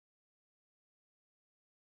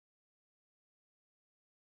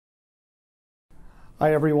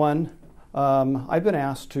Hi everyone. I've been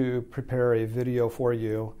asked to prepare a video for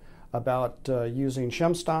you about using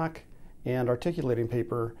Shemstock and articulating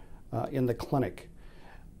paper in the clinic.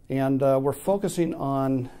 And we're focusing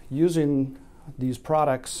on using these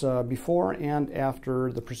products before and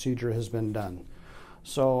after the procedure has been done.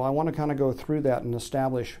 So I want to kind of go through that and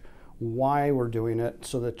establish why we're doing it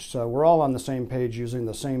so that we're all on the same page using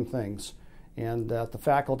the same things, and that the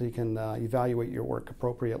faculty can evaluate your work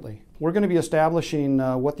appropriately. We're going to be establishing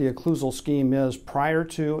what the occlusal scheme is prior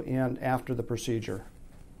to and after the procedure.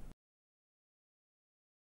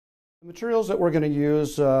 The materials that we're going to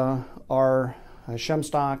use are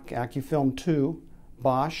Shemstock AccuFilm 2,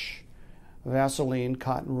 Bosch, Vaseline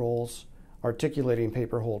cotton rolls, articulating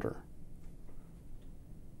paper holder.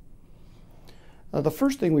 The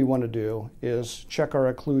first thing we want to do is check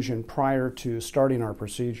our occlusion prior to starting our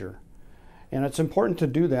procedure. And it's important to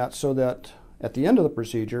do that so that at the end of the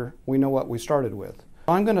procedure, we know what we started with.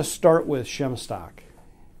 I'm going to start with Shemstock.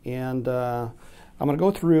 And I'm going to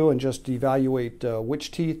go through and just evaluate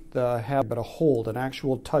which teeth have a hold, an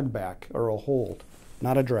actual tug back or a hold,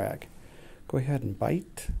 not a drag. Go ahead and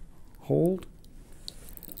bite, hold.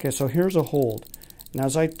 Okay, so here's a hold. Now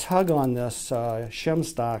as I tug on this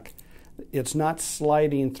Shemstock, it's not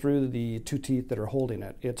sliding through the two teeth that are holding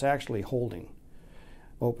it. It's actually holding.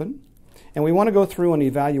 Open. And we want to go through and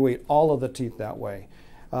evaluate all of the teeth that way.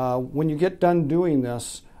 When you get done doing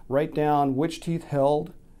this, write down which teeth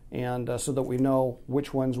held, and so that we know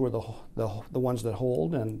which ones were the ones that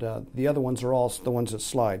hold, and the other ones are all the ones that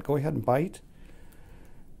slide. Go ahead and bite.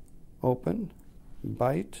 Open.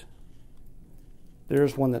 Bite.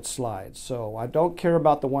 There's one that slides. So I don't care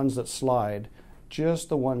about the ones that slide, just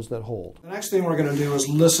the ones that hold. The next thing we're going to do is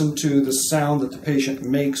listen to the sound that the patient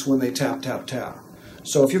makes when they tap, tap, tap.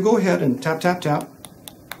 So if you go ahead and tap, tap, tap.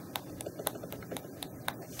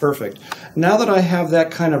 Perfect. Now that I have that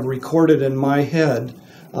kind of recorded in my head,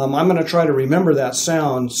 I'm going to try to remember that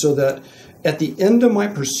sound so that at the end of my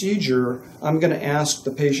procedure, I'm going to ask the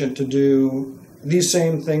patient to do these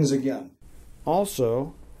same things again.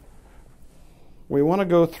 Also, we want to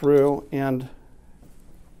go through and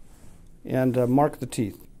mark the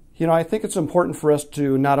teeth. You know, I think it's important for us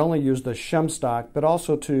to not only use the Shemstock, but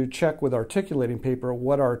also to check with articulating paper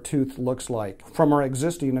what our tooth looks like from our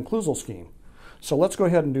existing occlusal scheme. So let's go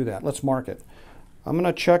ahead and do that. Let's mark it. I'm going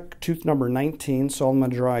to check tooth number 19, so I'm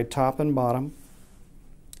going to dry top and bottom.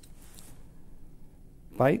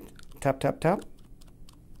 Bite, tap, tap, tap,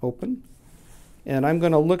 open. And I'm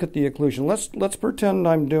going to look at the occlusion. Let's pretend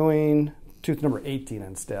I'm doing tooth number 18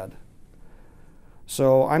 instead.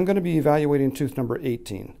 So I'm going to be evaluating tooth number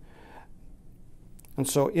 18. And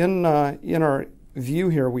so in our view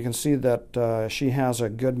here, we can see that she has a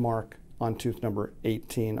good mark on tooth number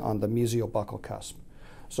 18 on the mesial buccal cusp.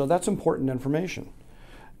 So that's important information.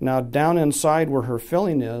 Now down inside where her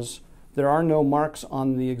filling is, there are no marks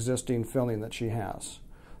on the existing filling that she has.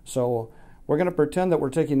 So we're going to pretend that we're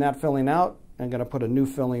taking that filling out and going to put a new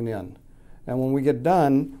filling in. And when we get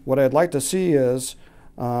done, what I'd like to see is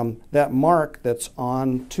that mark that's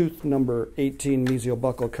on tooth number 18 mesial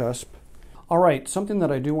buccal cusp. All right, something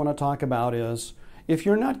that I do want to talk about is if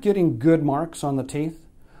you're not getting good marks on the teeth,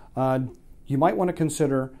 you might want to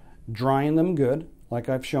consider drying them good, like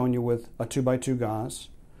I've shown you with a 2x2 gauze.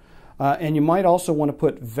 And you might also want to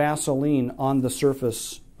put Vaseline on the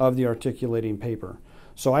surface of the articulating paper.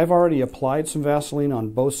 So I've already applied some Vaseline on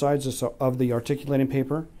both sides of the articulating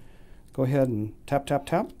paper. Go ahead and tap, tap,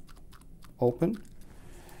 tap, open.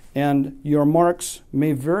 And your marks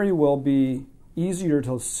may very well be easier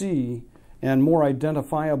to see and more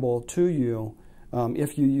identifiable to you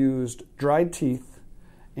if you used dried teeth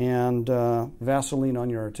and Vaseline on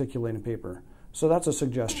your articulating paper. So that's a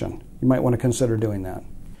suggestion. You might want to consider doing that.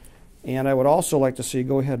 And I would also like to see,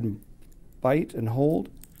 go ahead and bite and hold.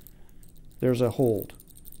 There's a hold.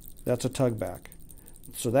 That's a tug back.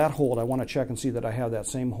 So that hold, I want to check and see that I have that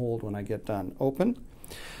same hold when I get done. Open.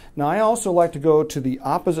 Now I also like to go to the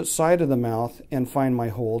opposite side of the mouth and find my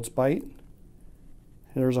holds. Bite.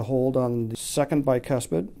 There's a hold on the second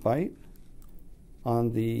bicuspid. Bite.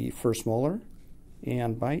 On the first molar.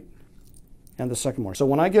 And bite. And the second molar. So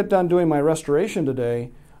when I get done doing my restoration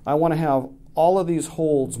today, I want to have all of these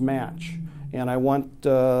holds match. And I want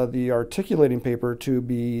the articulating paper to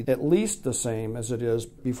be at least the same as it is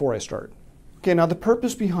before I start. Okay, now the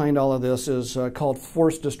purpose behind all of this is called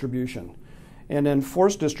force distribution. And in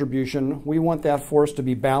force distribution, we want that force to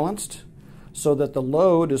be balanced so that the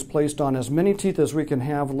load is placed on as many teeth as we can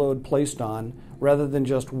have load placed on rather than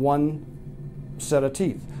just one set of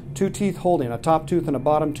teeth. Two teeth holding, a top tooth and a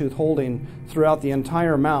bottom tooth holding throughout the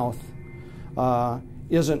entire mouth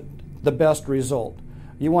isn't the best result.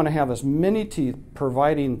 You want to have as many teeth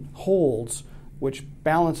providing holds, which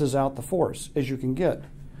balances out the force, as you can get.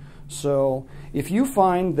 So if you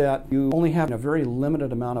find that you only have a very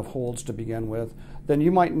limited amount of holds to begin with, then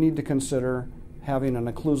you might need to consider having an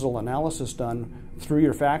occlusal analysis done through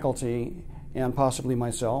your faculty and possibly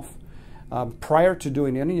myself prior to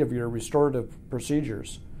doing any of your restorative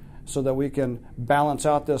procedures, so that we can balance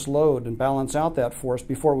out this load and balance out that force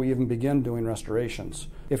before we even begin doing restorations.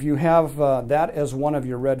 If you have that as one of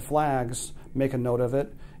your red flags, make a note of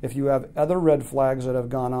it. If you have other red flags that have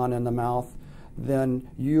gone on in the mouth, then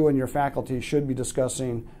you and your faculty should be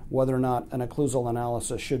discussing whether or not an occlusal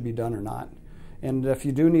analysis should be done or not. And if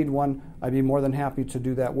you do need one, I'd be more than happy to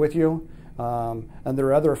do that with you. And there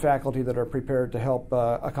are other faculty that are prepared to help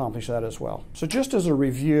accomplish that as well. So just as a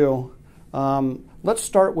review, let's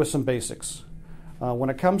start with some basics. When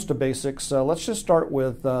it comes to basics, let's just start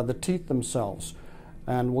with the teeth themselves.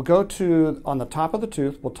 And we'll go to, on the top of the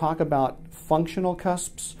tooth, we'll talk about functional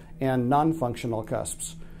cusps and non-functional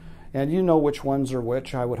cusps. And you know which ones are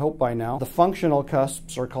which, I would hope by now. The functional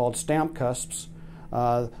cusps are called stamp cusps.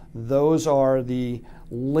 Those are the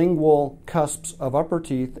lingual cusps of upper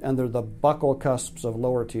teeth, and they're the buccal cusps of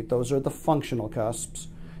lower teeth. Those are the functional cusps.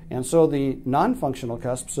 And so the non-functional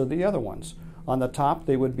cusps are the other ones. On the top,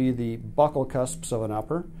 they would be the buccal cusps of an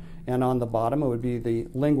upper, and on the bottom, it would be the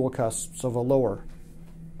lingual cusps of a lower.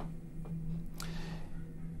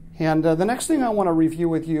 And the next thing I want to review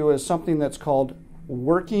with you is something that's called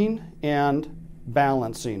working and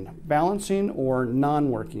balancing or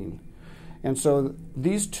non-working. And so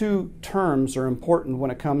these two terms are important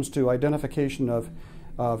when it comes to identification of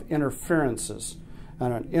interferences.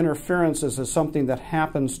 And an interference is something that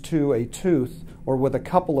happens to a tooth or with a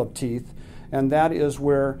couple of teeth, and that is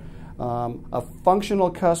where a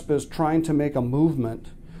functional cusp is trying to make a movement,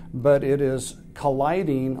 but it is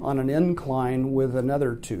colliding on an incline with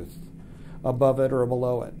another tooth above it or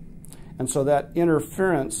below it. And so that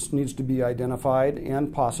interference needs to be identified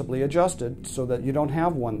and possibly adjusted so that you don't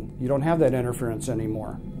have that interference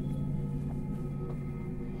anymore.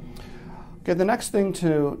 Okay, the next thing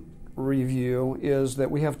to review is that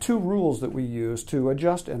we have two rules that we use to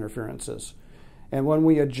adjust interferences. And when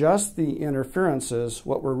we adjust the interferences,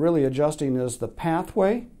 what we're really adjusting is the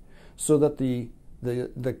pathway so that the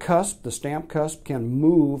cusp, the stamp cusp, can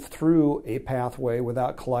move through a pathway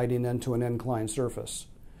without colliding into an inclined surface.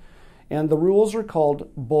 And the rules are called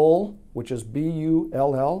Bull, which is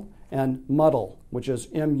B-U-L-L, and Muddle, which is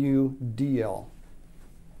M-U-D-L.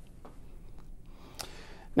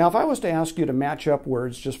 Now, if I was to ask you to match up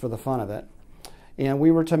words just for the fun of it, and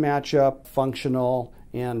we were to match up functional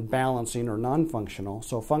and balancing or non-functional,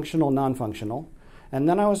 so functional, non-functional, and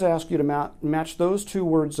then I was to ask you to match those two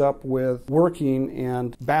words up with working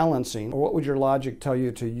and balancing, what would your logic tell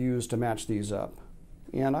you to use to match these up?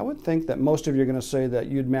 And I would think that most of you are going to say that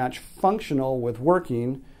you'd match functional with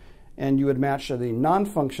working, and you would match the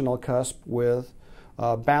non-functional cusp with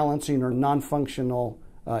balancing or non-functional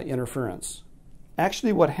interference.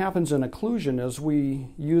 Actually, what happens in occlusion is we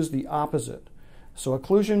use the opposite. So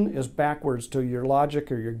occlusion is backwards to your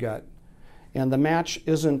logic or your gut. And the match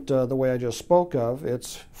isn't the way I just spoke of.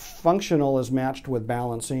 It's functional is matched with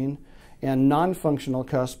balancing, and non-functional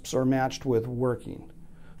cusps are matched with working.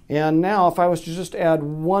 And now, if I was to just add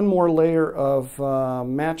one more layer of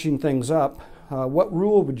matching things up, what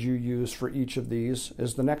rule would you use for each of these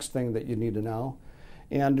is the next thing that you need to know.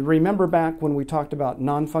 And remember back when we talked about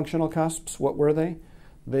non-functional cusps, what were they?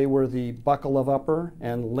 They were the buccal of upper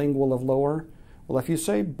and lingual of lower. Well, if you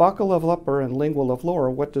say buccal of upper and lingual of lower,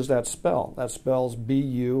 what does that spell? That spells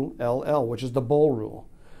B-U-L-L, which is the Bull rule.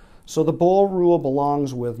 So the Bull rule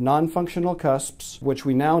belongs with non-functional cusps, which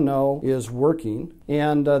we now know is working.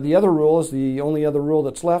 And the other rule is the only other rule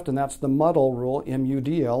that's left, and that's the Muddle rule,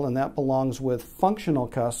 M-U-D-L, and that belongs with functional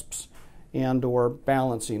cusps and or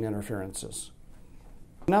balancing interferences.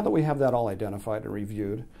 Now that we have that all identified and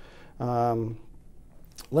reviewed,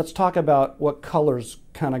 let's talk about what colors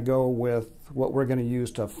kind of go with what we're going to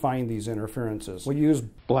use to find these interferences. We use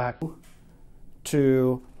black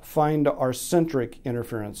to find our centric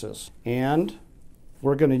interferences, and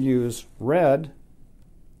we're going to use red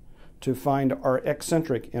to find our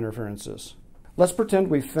eccentric interferences. Let's pretend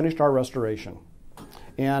we've finished our restoration,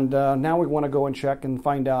 and now we want to go and check and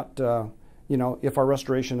find out if our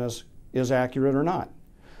restoration is accurate or not.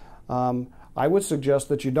 I would suggest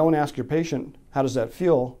that you don't ask your patient, how does that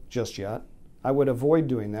feel, just yet. I would avoid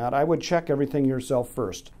doing that. I would check everything yourself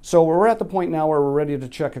first. So we're at the point now where we're ready to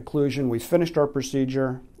check occlusion. We've finished our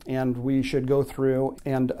procedure, and we should go through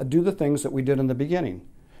and do the things that we did in the beginning,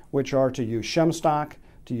 which are to use shim stock,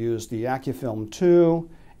 to use the AccuFilm 2,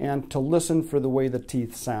 and to listen for the way the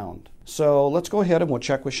teeth sound. So let's go ahead and we'll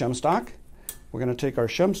check with shim stock. We're going to take our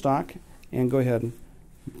shim stock and go ahead and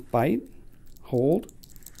bite, hold,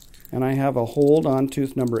 and I have a hold on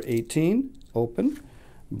tooth number 18, open,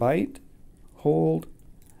 bite, hold.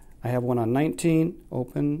 I have one on 19,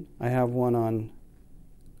 open. I have one on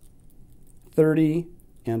 30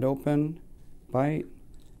 and open, bite,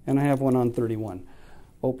 and I have one on 31,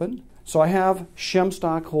 open. So I have shim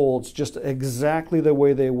stock holds just exactly the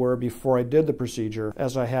way they were before I did the procedure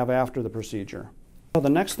as I have after the procedure. So the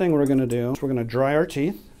next thing we're going to do is we're going to dry our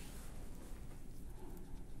teeth.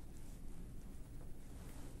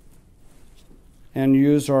 And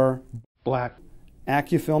use our black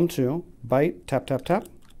AccuFilm 2, bite, tap, tap, tap,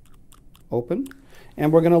 open.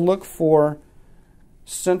 And we're going to look for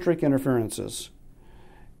centric interferences.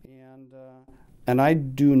 And I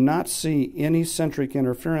do not see any centric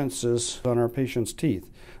interferences on our patient's teeth.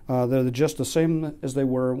 They're just the same as they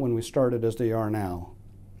were when we started as they are now,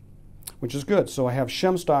 which is good. So I have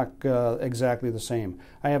shim stock exactly the same.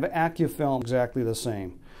 I have AccuFilm exactly the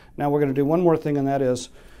same. Now we're going to do one more thing, and that is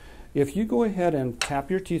if you go ahead and tap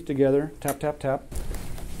your teeth together, tap, tap, tap.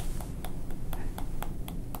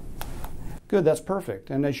 Good, that's perfect.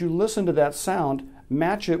 And as you listen to that sound,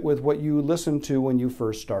 match it with what you listened to when you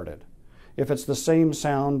first started. If it's the same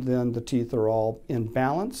sound, then the teeth are all in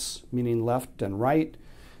balance, meaning left and right,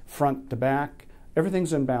 front to back.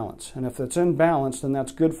 Everything's in balance. And if it's in balance, then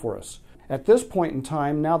that's good for us. At this point in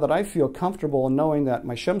time, now that I feel comfortable in knowing that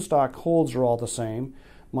my shim stock holds are all the same,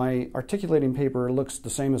 my articulating paper looks the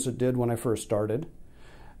same as it did when I first started,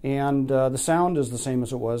 and the sound is the same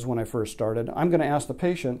as it was when I first started, I'm going to ask the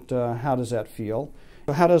patient, how does that feel?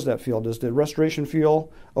 So how does that feel? Does the restoration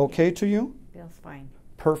feel okay to you? Feels fine.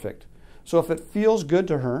 Perfect. So if it feels good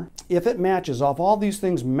to her, if it matches, if all these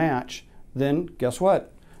things match, then guess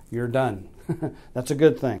what? You're done. That's a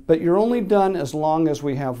good thing. But you're only done as long as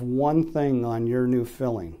we have one thing on your new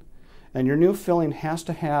filling. And your new filling has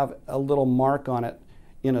to have a little mark on it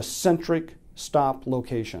in a centric stop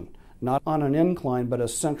location. Not on an incline, but a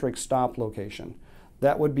centric stop location.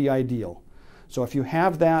 That would be ideal. So if you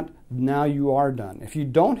have that, now you are done. If you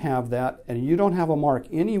don't have that, and you don't have a mark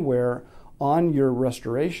anywhere on your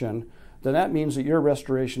restoration, then that means that your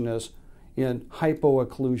restoration is in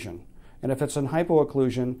hypoocclusion. And if it's in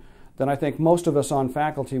hypoocclusion, then I think most of us on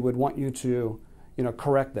faculty would want you to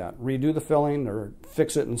correct that. Redo the filling or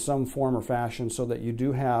fix it in some form or fashion so that you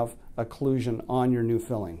do have occlusion on your new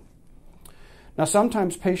filling. Now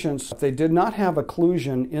sometimes patients, if they did not have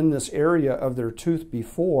occlusion in this area of their tooth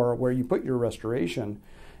before where you put your restoration,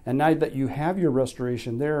 and now that you have your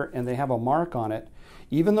restoration there and they have a mark on it,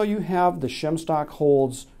 even though you have the shim stock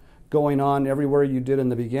holds going on everywhere you did in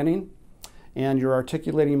the beginning, and your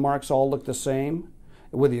articulating marks all look the same,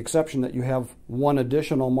 with the exception that you have one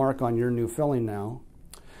additional mark on your new filling now,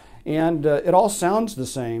 and it all sounds the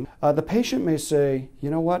same, the patient may say, you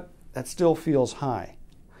know what, that still feels high.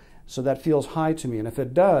 So that feels high to me, and if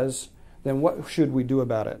it does, then what should we do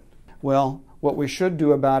about it? Well, what we should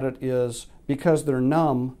do about it is, because they're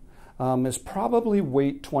numb, is probably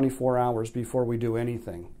wait 24 hours before we do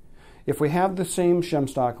anything. If we have the same shim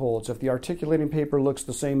stock holds, if the articulating paper looks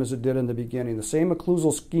the same as it did in the beginning, the same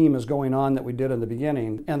occlusal scheme is going on that we did in the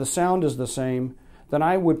beginning, and the sound is the same, then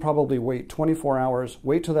I would probably wait 24 hours,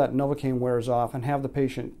 wait till that Novocaine wears off, and have the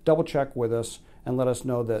patient double check with us and let us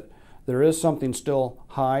know that there is something still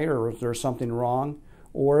high or there's something wrong,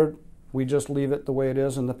 or we just leave it the way it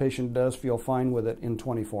is and the patient does feel fine with it in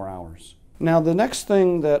 24 hours. Now the next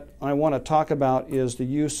thing that I want to talk about is the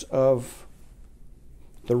use of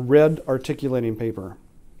the red articulating paper.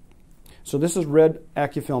 So this is red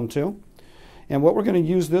AccuFilm 2, and what we're going to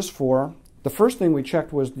use this for, the first thing we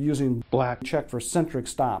checked was using black, check for centric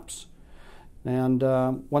stops. And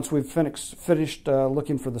once we've finished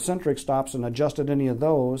looking for the centric stops and adjusted any of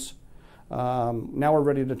those, now we're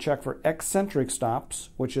ready to check for eccentric stops,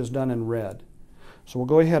 which is done in red. So we'll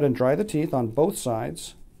go ahead and dry the teeth on both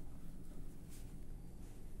sides.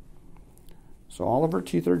 So all of our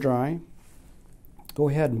teeth are dry. Go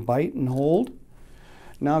ahead and bite and hold.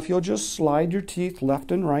 Now if you'll just slide your teeth left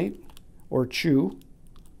and right, or chew,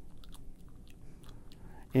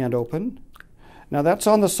 and open. Now that's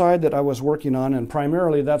on the side that I was working on, and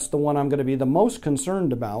primarily that's the one I'm going to be the most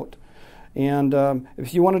concerned about. And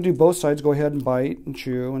if you want to do both sides, go ahead and bite and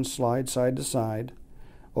chew and slide side to side,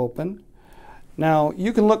 open. Now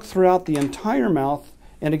you can look throughout the entire mouth,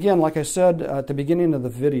 and again, like I said at the beginning of the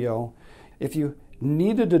video, if you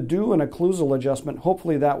needed to do an occlusal adjustment,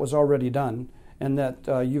 hopefully that was already done, and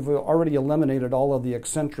that you've already eliminated all of the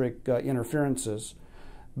eccentric interferences.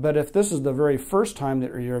 But if this is the very first time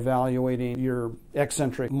that you're evaluating your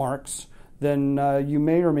eccentric marks, then you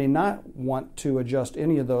may or may not want to adjust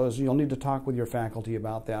any of those. You'll need to talk with your faculty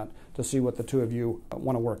about that to see what the two of you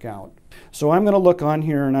want to work out. So I'm going to look on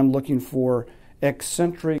here and I'm looking for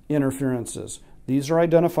eccentric interferences. These are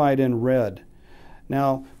identified in red.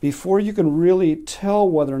 Now, before you can really tell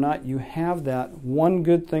whether or not you have that, one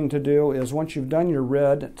good thing to do is once you've done your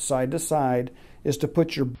red side to side, is to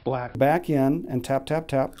put your black back in and tap, tap,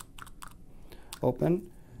 tap, open,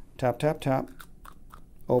 tap, tap, tap,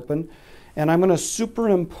 open. And I'm going to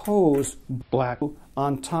superimpose black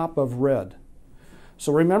on top of red.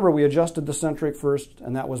 So remember, we adjusted the centric first,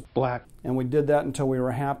 and that was black, and we did that until we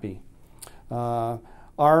were happy.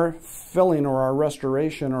 Our filling or our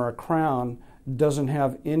restoration or a crown doesn't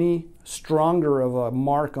have any stronger of a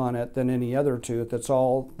mark on it than any other tooth. It's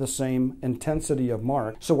all the same intensity of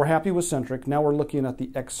mark. So we're happy with centric. Now we're looking at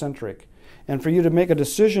the eccentric. And for you to make a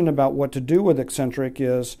decision about what to do with eccentric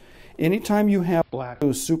is, anytime you have black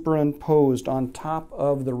superimposed on top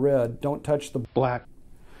of the red, don't touch the black.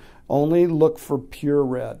 Only look for pure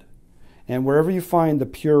red. And wherever you find the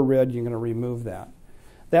pure red, you're going to remove that.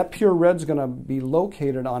 That pure red is going to be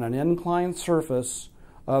located on an inclined surface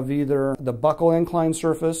of either the buccal inclined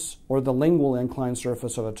surface or the lingual inclined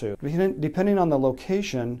surface of a tooth. Depending on the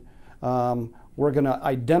location, we're going to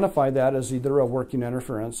identify that as either a working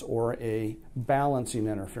interference or a balancing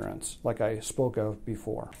interference, like I spoke of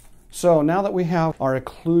before. So now that we have our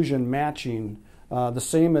occlusion matching the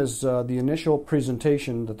same as the initial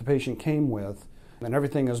presentation that the patient came with, and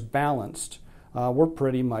everything is balanced, we're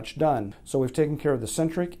pretty much done. So we've taken care of the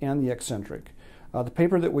centric and the eccentric. The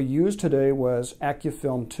paper that we used today was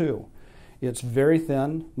Accufilm 2. It's very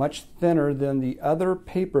thin, much thinner than the other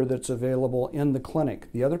paper that's available in the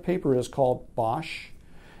clinic. The other paper is called Bosch,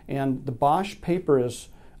 and the Bosch paper is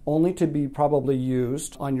only to be probably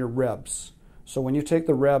used on your rebs. So when you take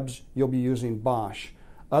the rebs, you'll be using Bosch.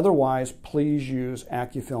 Otherwise, please use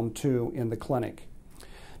Accufilm 2 in the clinic.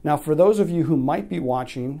 Now, for those of you who might be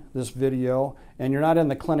watching this video and you're not in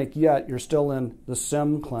the clinic yet, you're still in the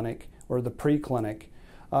SIM clinic or the pre-clinic,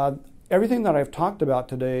 everything that I've talked about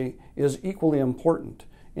today is equally important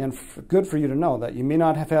and good for you to know that you may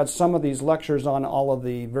not have had some of these lectures on all of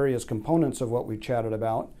the various components of what we chatted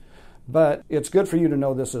about, but it's good for you to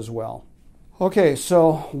know this as well. Okay,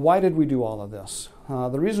 so why did we do all of this?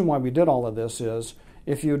 The reason why we did all of this is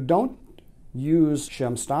if you don't use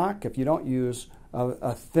shim stock, if you don't use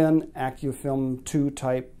a thin Accufilm 2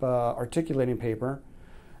 type articulating paper,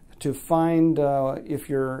 to find if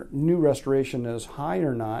your new restoration is high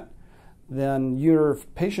or not, then your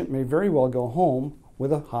patient may very well go home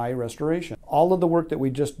with a high restoration. All of the work that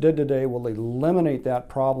we just did today will eliminate that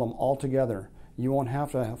problem altogether. You won't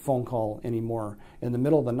have to have a phone call anymore in the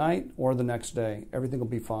middle of the night or the next day. Everything will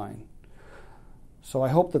be fine. So I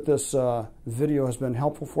hope that this video has been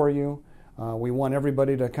helpful for you. We want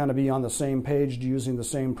everybody to kind of be on the same page using the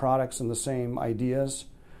same products and the same ideas.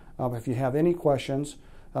 If you have any questions,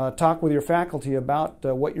 talk with your faculty about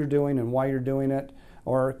what you're doing and why you're doing it,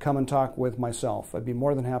 or come and talk with myself. I'd be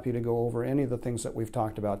more than happy to go over any of the things that we've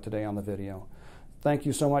talked about today on the video. Thank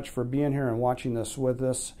you so much for being here and watching this with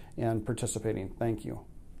us and participating. Thank you.